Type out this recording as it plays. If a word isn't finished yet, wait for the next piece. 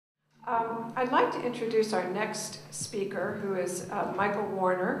I'd like to introduce our next speaker, who is Michael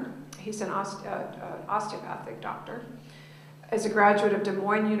Warner. He's an osteopathic doctor. As a graduate of Des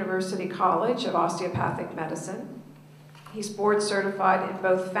Moines University College of Osteopathic Medicine, he's board certified in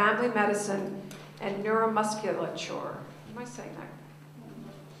both family medicine and neuromusculature. Am I saying that?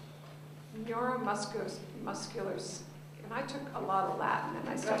 Neuromuscular. And I took a lot of Latin and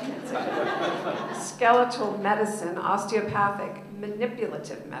I still can't say that. Skeletal medicine, osteopathic,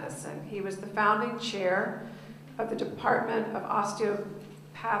 manipulative medicine. He was the founding chair of the Department of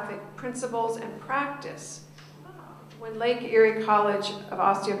Osteopathic Principles and Practice when Lake Erie College of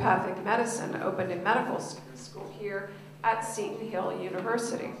Osteopathic Medicine opened a medical school here at Seton Hill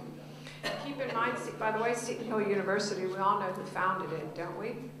University. Keep in mind, by the way, Seton Hill University, we all know who founded it, don't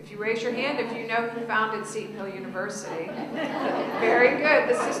we? If you raise your hand, if you know who founded Seton Hill University. Very good.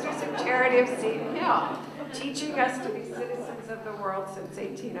 The Sisters of Charity of Seton Hill, teaching us to be citizens of the world since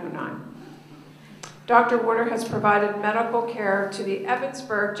 1809. Dr. Warner has provided medical care to the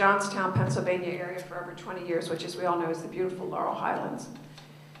Evansburg, Johnstown, Pennsylvania area for over 20 years, which, as we all know, is the beautiful Laurel Highlands.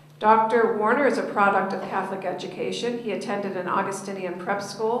 Dr. Warner is a product of Catholic education. He attended an Augustinian prep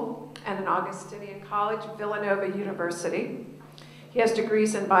school and an Augustinian college, Villanova University. He has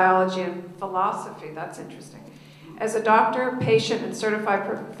degrees in biology and philosophy. That's interesting. As a doctor, patient, and certified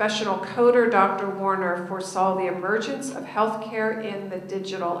professional coder, Dr. Warner foresaw the emergence of healthcare in the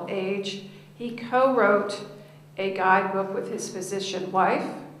digital age. He co-wrote a guidebook with his physician wife,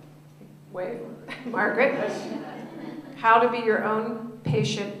 Margaret, How to Be Your Own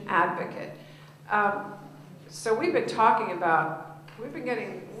Patient Advocate. So we've been talking about, we've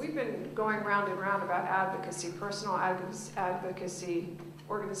been going round and round about advocacy, personal advocacy,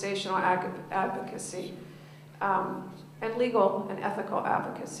 organizational advocacy, and legal and ethical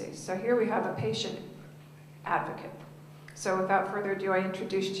advocacy. So here we have a patient advocate. So without further ado, I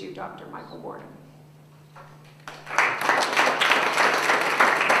introduce to you Dr. Michael Warner.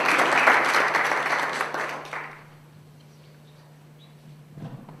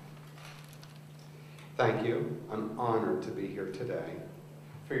 Thank you. I'm honored to be here today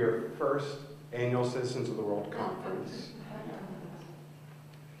for your first annual Citizens of the World Conference,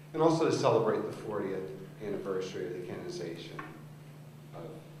 and also to celebrate the 40th anniversary of the canonization of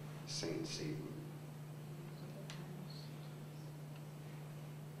Saint Seton.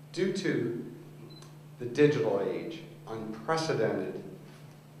 Due to the digital age, unprecedented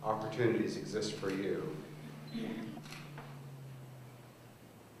opportunities exist for you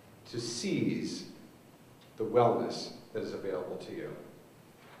to seize the wellness that is available to you.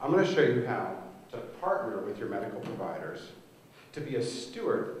 I'm going to show you how to partner with your medical providers, to be a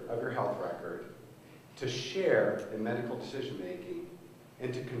steward of your health record, to share in medical decision-making,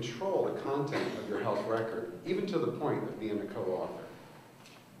 and to control the content of your health record, even to the point of being a co-author.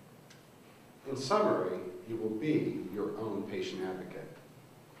 In summary, you will be your own patient advocate.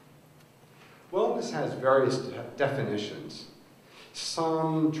 Wellness has various definitions.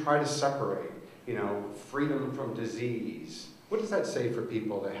 Some try to separate, freedom from disease. What does that say for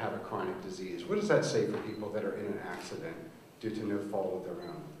people that have a chronic disease? What does that say for people that are in an accident due to no fault of their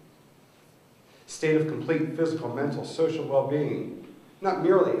own? State of complete physical, mental, social well-being, not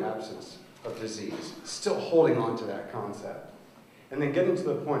merely absence of disease, still holding on to that concept. And then getting to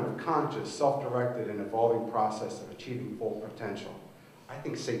the point of conscious, self-directed, and evolving process of achieving full potential. I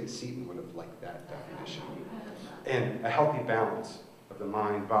think Saint Seton would have liked that definition. And a healthy balance of the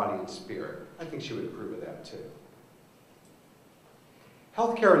mind, body, and spirit. I think she would approve of that too.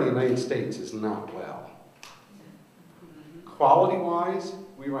 Healthcare in the United States is not well. Quality-wise,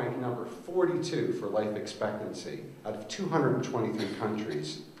 we rank number 42 for life expectancy out of 223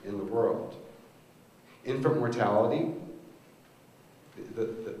 countries in the world. Infant mortality,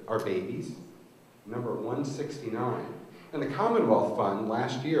 our babies, number 169. And the Commonwealth Fund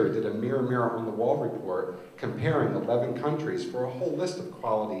last year did a mirror on the wall report comparing 11 countries for a whole list of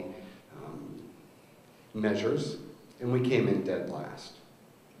quality measures, and we came in dead last.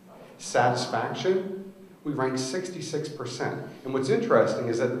 Satisfaction, we ranked 66%. And what's interesting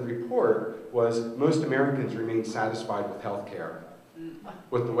is that the report was most Americans remain satisfied with healthcare,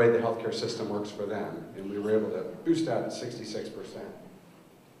 with the way the healthcare system works for them, and we were able to boost that at 66%.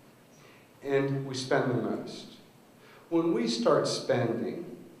 And we spend the most. When we start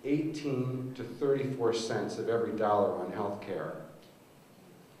spending 18 to 34 cents of every dollar on healthcare,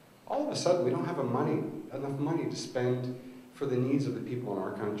 all of a sudden we don't have enough money to spend for the needs of the people in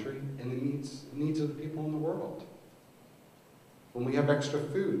our country and the needs of the people in the world. When we have extra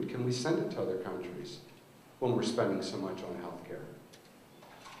food, can we send it to other countries when we're spending so much on healthcare?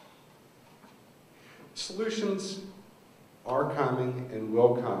 Solutions are coming and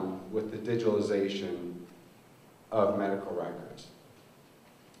will come with the digitalization of medical records.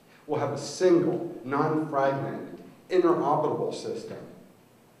 We'll have a single, non-fragmented, interoperable system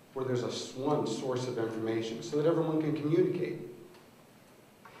where there's one source of information so that everyone can communicate.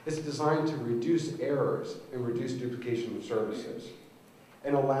 It's designed to reduce errors and reduce duplication of services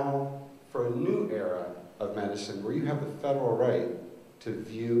and allow for a new era of medicine where you have the federal right to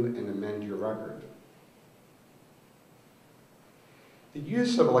view and amend your record. The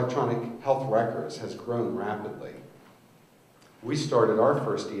use of electronic health records has grown rapidly. We started our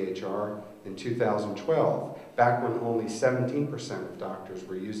first EHR in 2012, back when only 17% of doctors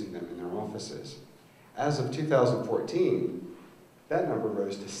were using them in their offices. As of 2014, that number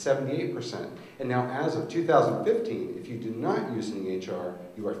rose to 78%. And now as of 2015, if you do not use an EHR,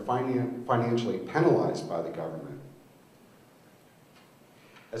 you are financially penalized by the government.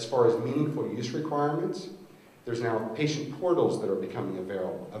 As far as meaningful use requirements, there's now patient portals that are becoming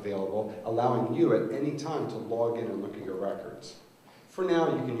available, allowing you at any time to log in and look at your records. For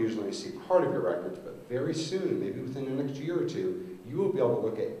now, you can usually see part of your records, but very soon, maybe within the next year or two, you will be able to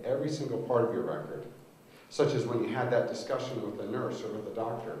look at every single part of your record, such as when you had that discussion with the nurse or with the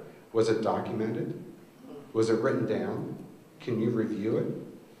doctor. Was it documented? Was it written down? Can you review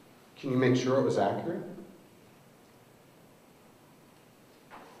it? Can you make sure it was accurate?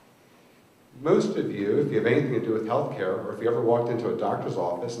 Most of you, if you have anything to do with healthcare, or if you ever walked into a doctor's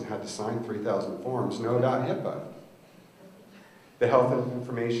office and had to sign 3,000 forms, know about HIPAA, the Health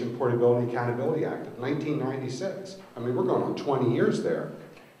Information Portability Accountability Act of 1996. I mean, we're going on 20 years there.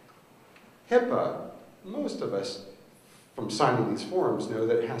 HIPAA, most of us from signing these forms know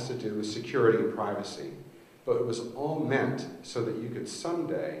that it has to do with security and privacy, but it was all meant so that you could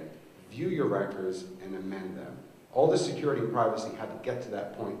someday view your records and amend them. All the security and privacy had to get to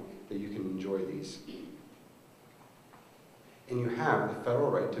that point that you can enjoy these. And you have the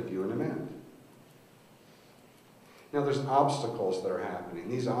federal right to view and amend. Now there's obstacles that are happening.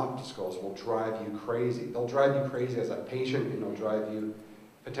 These obstacles will drive you crazy. They'll drive you crazy as a patient, and they'll drive you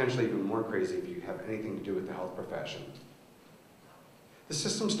potentially even more crazy if you have anything to do with the health profession. The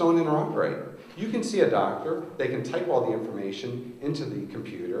systems don't interoperate. You can see a doctor, they can type all the information into the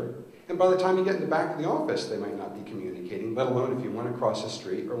computer, and by the time you get in the back of the office, they might not be communicating, let alone if you went across the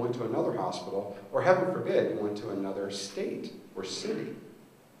street or went to another hospital, or heaven forbid, you went to another state or city.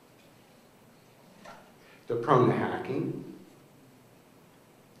 They're prone to hacking.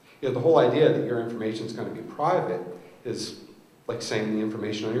 You know, the whole idea that your information is going to be private is like saying the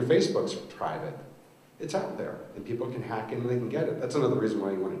information on your Facebook is private. It's out there, and people can hack it and they can get it. That's another reason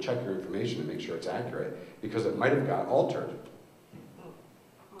why you want to check your information and make sure it's accurate, because it might have got altered.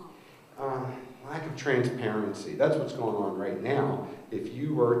 Lack of transparency. That's what's going on right now. If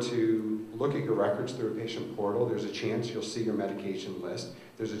you were to look at your records through a patient portal, there's a chance you'll see your medication list.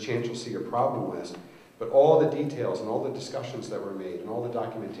 There's a chance you'll see your problem list. But all the details and all the discussions that were made and all the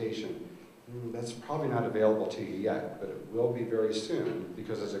documentation, that's probably not available to you yet, but it will be very soon,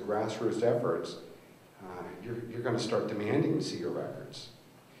 because as a grassroots effort, you're going to start demanding to see your records.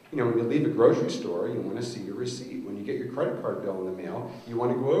 You know, when you leave a grocery store, you want to see your receipt. When you get your credit card bill in the mail, you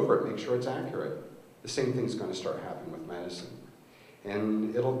want to go over it, make sure it's accurate. The same thing's going to start happening with medicine.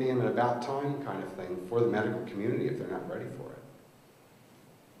 And it'll be an about time kind of thing for the medical community if they're not ready for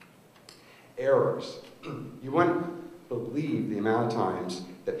it. Errors. You wouldn't believe the amount of times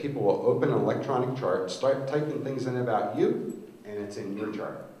that people will open an electronic chart, start typing things in about you, and it's in your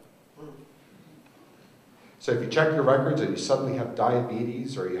chart. So if you check your records and you suddenly have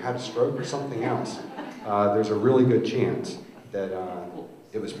diabetes or you had a stroke or something else, there's a really good chance that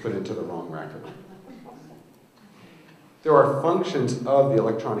it was put into the wrong record. There are functions of the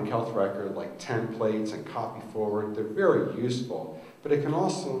electronic health record like templates and copy forward. They're very useful, but it can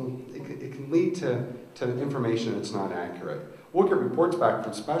also, it can lead to information that's not accurate. We'll get reports back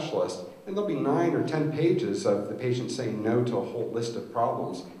from specialists, and there'll be 9 or 10 pages of the patient saying no to a whole list of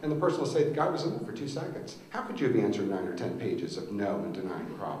problems, and the person will say, the guy was in there for 2 seconds. How could you have answered 9 or 10 pages of no and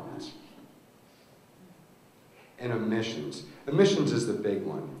denying problems? And omissions. Omissions is the big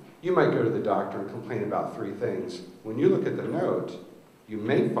one. You might go to the doctor and complain about 3 things. When you look at the note, you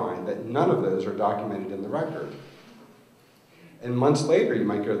may find that none of those are documented in the record. And months later, you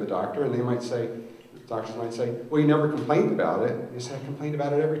might go to the doctor and they might say, doctors might say, well, you never complained about it. And you say, I complained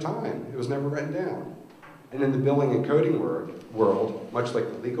about it every time. It was never written down. And in the billing and coding world, much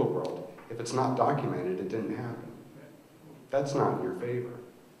like the legal world, if it's not documented, it didn't happen. That's not in your favor.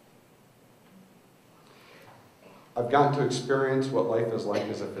 I've gotten to experience what life is like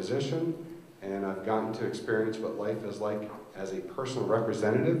as a physician, and I've gotten to experience what life is like as a personal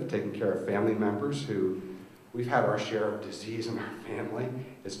representative, taking care of family members who We've had our share of disease in our family.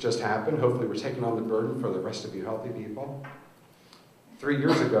 It's just happened. Hopefully we're taking on the burden for the rest of you healthy people. 3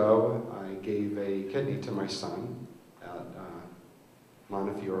 years ago, I gave a kidney to my son at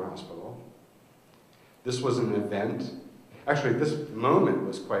Montefiore Hospital. This was an event. Actually, this moment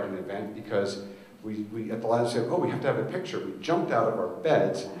was quite an event because we at the last said, oh, we have to have a picture. We jumped out of our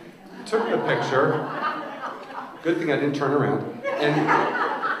beds, took the picture. Good thing I didn't turn around.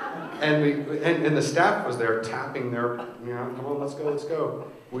 And the staff was there tapping their, come on, let's go, let's go.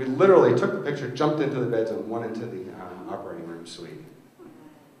 We literally took the picture, jumped into the beds, and went into the operating room suite.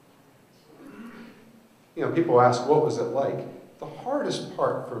 People ask, what was it like? The hardest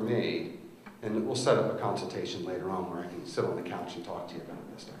part for me, and we'll set up a consultation later on where I can sit on the couch and talk to you about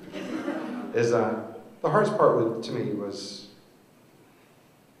this stuff, is the hardest part to me was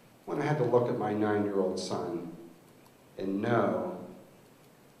when I had to look at my 9-year-old son and know,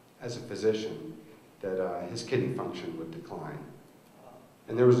 as a physician, that his kidney function would decline.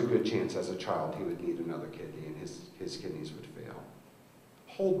 And there was a good chance as a child he would need another kidney and his kidneys would fail.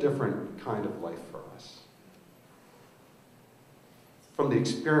 Whole different kind of life for us. From the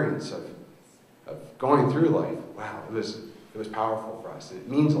experience of going through life, wow, it was powerful for us, and it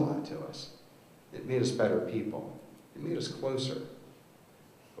means a lot to us. It made us better people. It made us closer.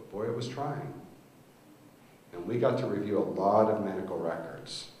 But boy, it was trying. And we got to review a lot of medical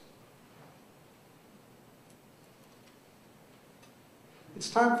records. It's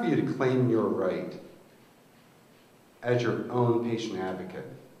time for you to claim your right as your own patient advocate.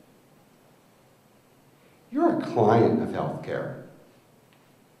 You're a client of healthcare.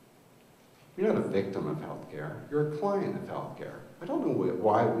 You're not a victim of healthcare. You're a client of healthcare. I don't know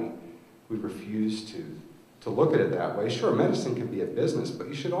why we refuse to look at it that way. Sure, medicine can be a business, but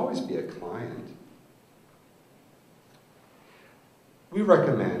you should always be a client. We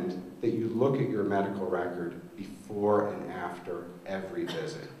recommend that you look at your medical record before and after every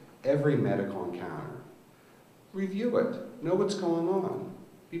visit, every medical encounter. Review it. Know what's going on.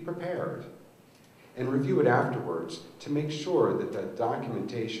 Be prepared. And review it afterwards to make sure that the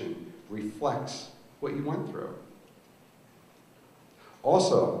documentation reflects what you went through.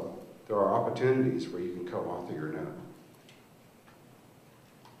 Also, there are opportunities where you can co-author your note.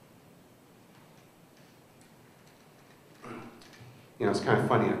 It's kind of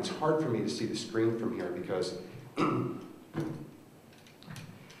funny. It's hard for me to see the screen from here because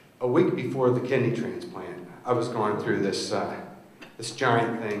a week before the kidney transplant, I was going through this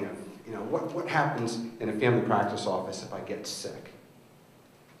giant thing of, what happens in a family practice office if I get sick?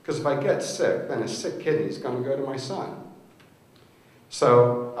 Because if I get sick, then a sick kidney is going to go to my son.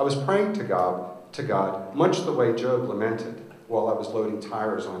 So I was praying to God, much the way Job lamented while I was loading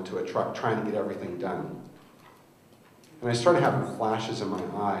tires onto a truck trying to get everything done. And I started having flashes in my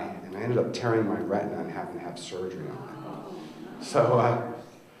eye, and I ended up tearing my retina and having to have surgery on it. So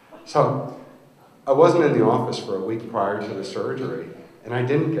I wasn't in the office for a week prior to the surgery, and I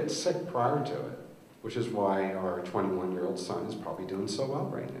didn't get sick prior to it, which is why our 21-year-old son is probably doing so well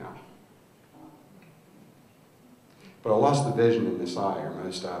right now. But I lost the vision in this eye, or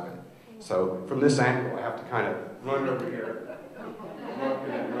most of it. So from this angle, I have to kind of run over here,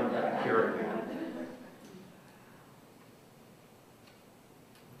 and then run back here again.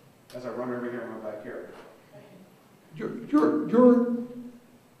 As I run over here and run back here.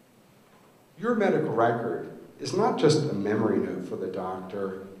 Your medical record is not just a memory note for the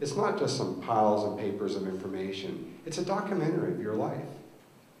doctor. It's not just some piles and papers of information. It's a documentary of your life.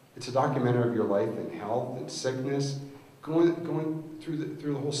 It's a documentary of your life in health and sickness, going through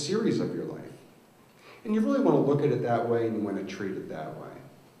the whole series of your life. And you really want to look at it that way, and you want to treat it that way.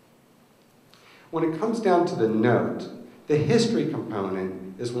 When it comes down to the note, the history component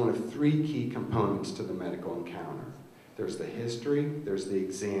is one of 3 key components to the medical encounter. There's the history, there's the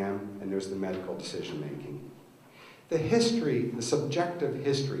exam, and there's the medical decision-making. The history, the subjective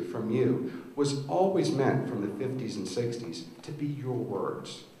history from you, was always meant from the 50s and 60s to be your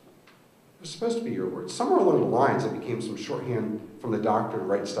words. It was supposed to be your words. Somewhere along the lines, it became some shorthand from the doctor to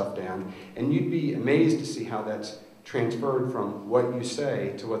write stuff down, and you'd be amazed to see how that's transferred from what you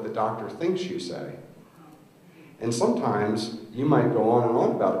say to what the doctor thinks you say. And sometimes you might go on and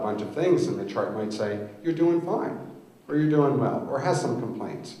on about a bunch of things, and the chart might say, you're doing fine, or you're doing well, or has some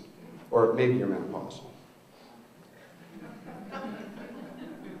complaints, or maybe you're menopausal.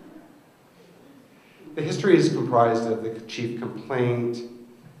 The history is comprised of the chief complaint,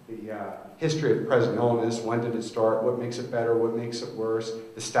 the history of present illness, when did it start, what makes it better, what makes it worse,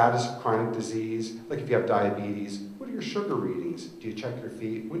 the status of chronic disease, like if you have diabetes, what are your sugar readings? Do you check your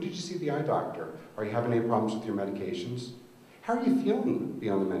feet? When did you see the eye doctor? Are you having any problems with your medications? How are you feeling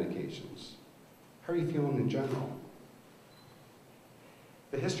beyond the medications? How How are you feeling in general?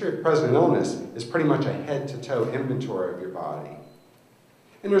 The history of present illness is pretty much a head-to-toe inventory of your body.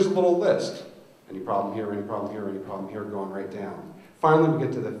 And there's a little list. Any problem here, any problem here, any problem here, going right down. Finally, we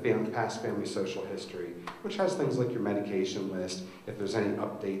get to the past family social history, which has things like your medication list, if there's any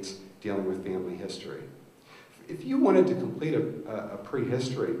updates dealing with family history. If you wanted to complete a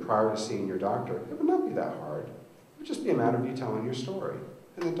prehistory prior to seeing your doctor, it would not be that hard. It would just be a matter of you telling your story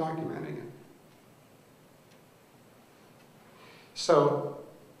and then documenting it. So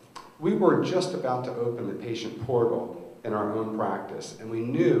we were just about to open the patient portal in our own practice, and we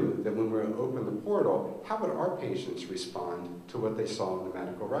knew that when we opened the portal, how would our patients respond to what they saw in the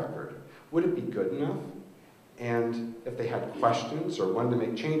medical record? Would it be good enough? And if they had questions or wanted to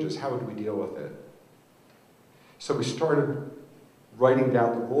make changes, how would we deal with it? So we started writing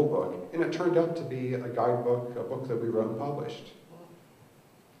down the rule book, and it turned out to be a guidebook, a book that we wrote and published.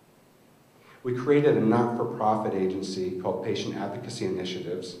 We created a not-for-profit agency called Patient Advocacy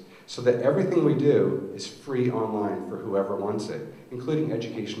Initiatives, so that everything we do is free online for whoever wants it, including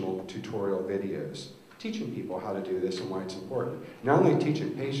educational tutorial videos, teaching people how to do this and why it's important. Not only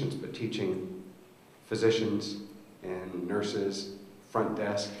teaching patients, but teaching physicians and nurses, front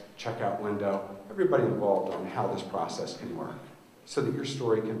desk, checkout window, everybody involved on how this process can work, so that your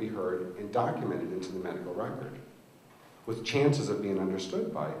story can be heard and documented into the medical record, with chances of being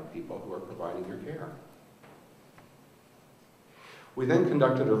understood by people who are providing your care. We then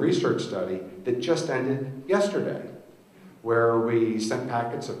conducted a research study that just ended yesterday, where we sent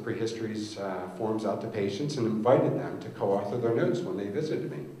packets of prehistory's forms out to patients and invited them to co-author their notes when they visited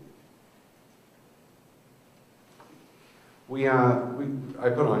me. I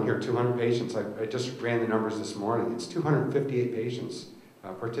put on here 200 patients. I just ran the numbers this morning. It's 258 patients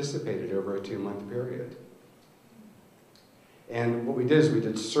participated over a 2-month period. And what we did is we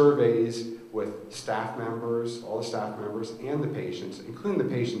did surveys with staff members, all the staff members, and the patients, including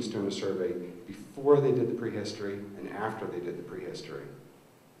the patients doing a survey before they did the prehistory and after they did the prehistory.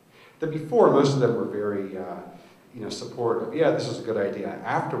 The before, most of them were very supportive. Yeah, this is a good idea.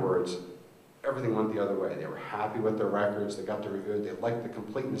 Afterwards, everything went the other way. They were happy with their records. They got to review it. They liked the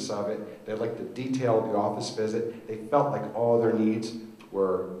completeness of it. They liked the detail of the office visit. They felt like all their needs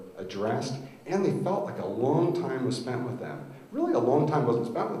were addressed, and they felt like a long time was spent with them. Really, a long time wasn't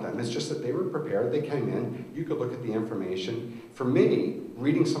spent with them. It's just that they were prepared. They came in. You could look at the information. For me,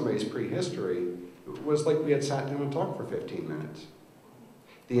 reading somebody's prehistory was like we had sat down and talked for 15 minutes.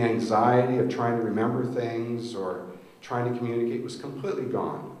 The anxiety of trying to remember things or trying to communicate was completely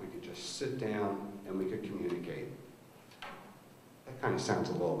gone. We could just sit down and we could communicate. That kind of sounds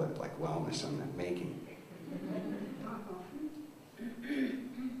a little bit like wellness I'm making.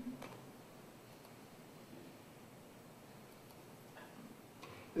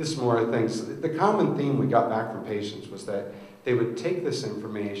 This is more of things. The common theme we got back from patients was that they would take this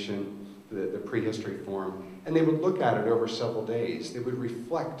information, the prehistory form, and they would look at it over several days. They would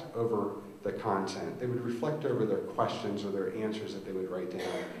reflect over the content. They would reflect over their questions or their answers that they would write down,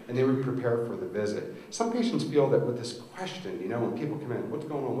 and they would prepare for the visit. Some patients feel that with this question, when people come in, what's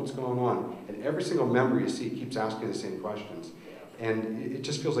going on, what's going on? And every single member you see keeps asking the same questions. And it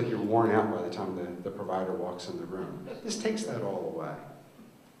just feels like you're worn out by the time the provider walks in the room. This takes that all away.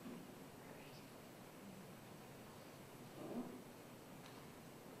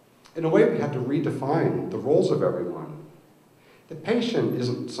 In a way, we had to redefine the roles of everyone. The patient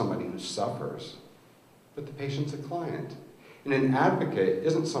isn't somebody who suffers, but the patient's a client. And an advocate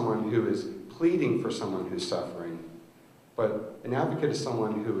isn't someone who is pleading for someone who's suffering, but an advocate is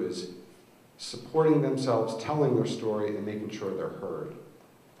someone who is supporting themselves, telling their story, and making sure they're heard.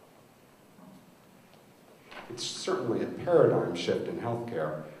 It's certainly a paradigm shift in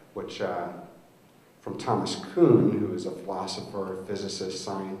healthcare, which from Thomas Kuhn, who is a philosopher, physicist,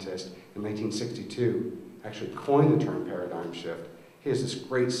 scientist, in 1962, actually coined the term paradigm shift. He has this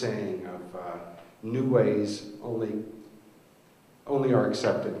great saying of new ways only are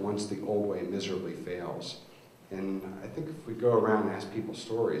accepted once the old way miserably fails. And I think if we go around and ask people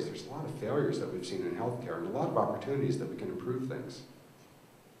stories, there's a lot of failures that we've seen in healthcare and a lot of opportunities that we can improve things.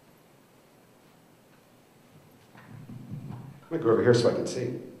 I'm going to go over here so I can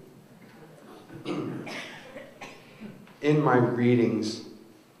see. In my readings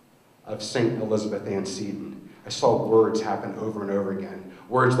of St. Elizabeth Ann Seton, I saw words happen over and over again.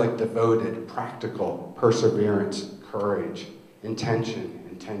 Words like devoted, practical, perseverance, courage, intention,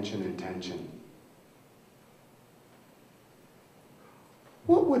 intention, intention.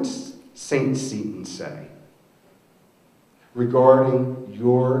 What would St. Seton say regarding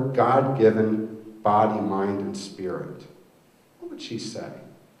your God-given body, mind, and spirit? What would she say?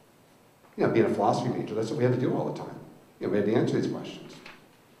 You know, being a philosophy major, that's what we had to do all the time. You know, we had to answer these questions.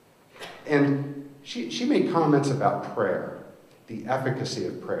 And she made comments about prayer, the efficacy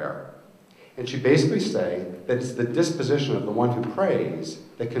of prayer. And she basically said that it's the disposition of the one who prays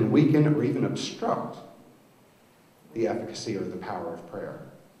that can weaken or even obstruct the efficacy or the power of prayer.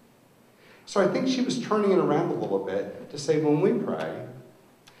 So I think she was turning it around a little bit to say when we pray,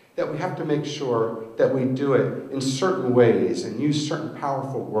 that we have to make sure that we do it in certain ways and use certain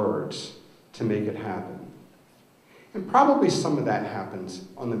powerful words to make it happen. And probably some of that happens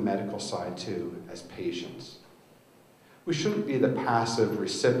on the medical side too, as patients. We shouldn't be the passive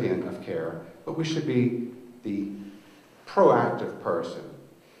recipient of care, but we should be the proactive person,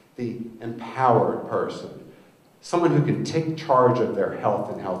 the empowered person, someone who can take charge of their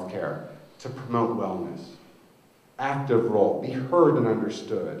health and health care to promote wellness. Active role, be heard and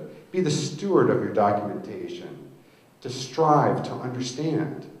understood, be the steward of your documentation, to strive to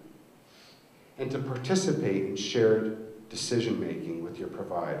understand, and to participate in shared decision-making with your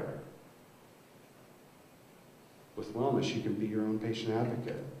provider. With wellness, you can be your own patient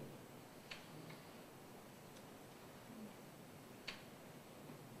advocate.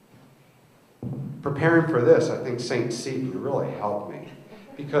 Preparing for this, I think St. Seton really helped me,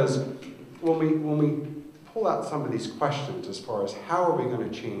 because when we pull out some of these questions as far as how are we going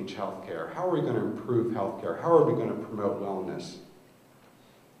to change healthcare, how are we going to improve healthcare, how are we going to promote wellness,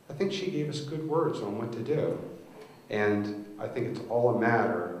 I think she gave us good words on what to do. And I think it's all a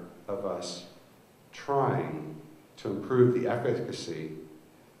matter of us trying to improve the efficacy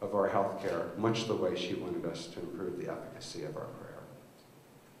of our healthcare, much the way she wanted us to improve the efficacy of our prayer.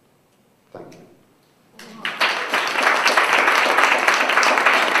 Thank you.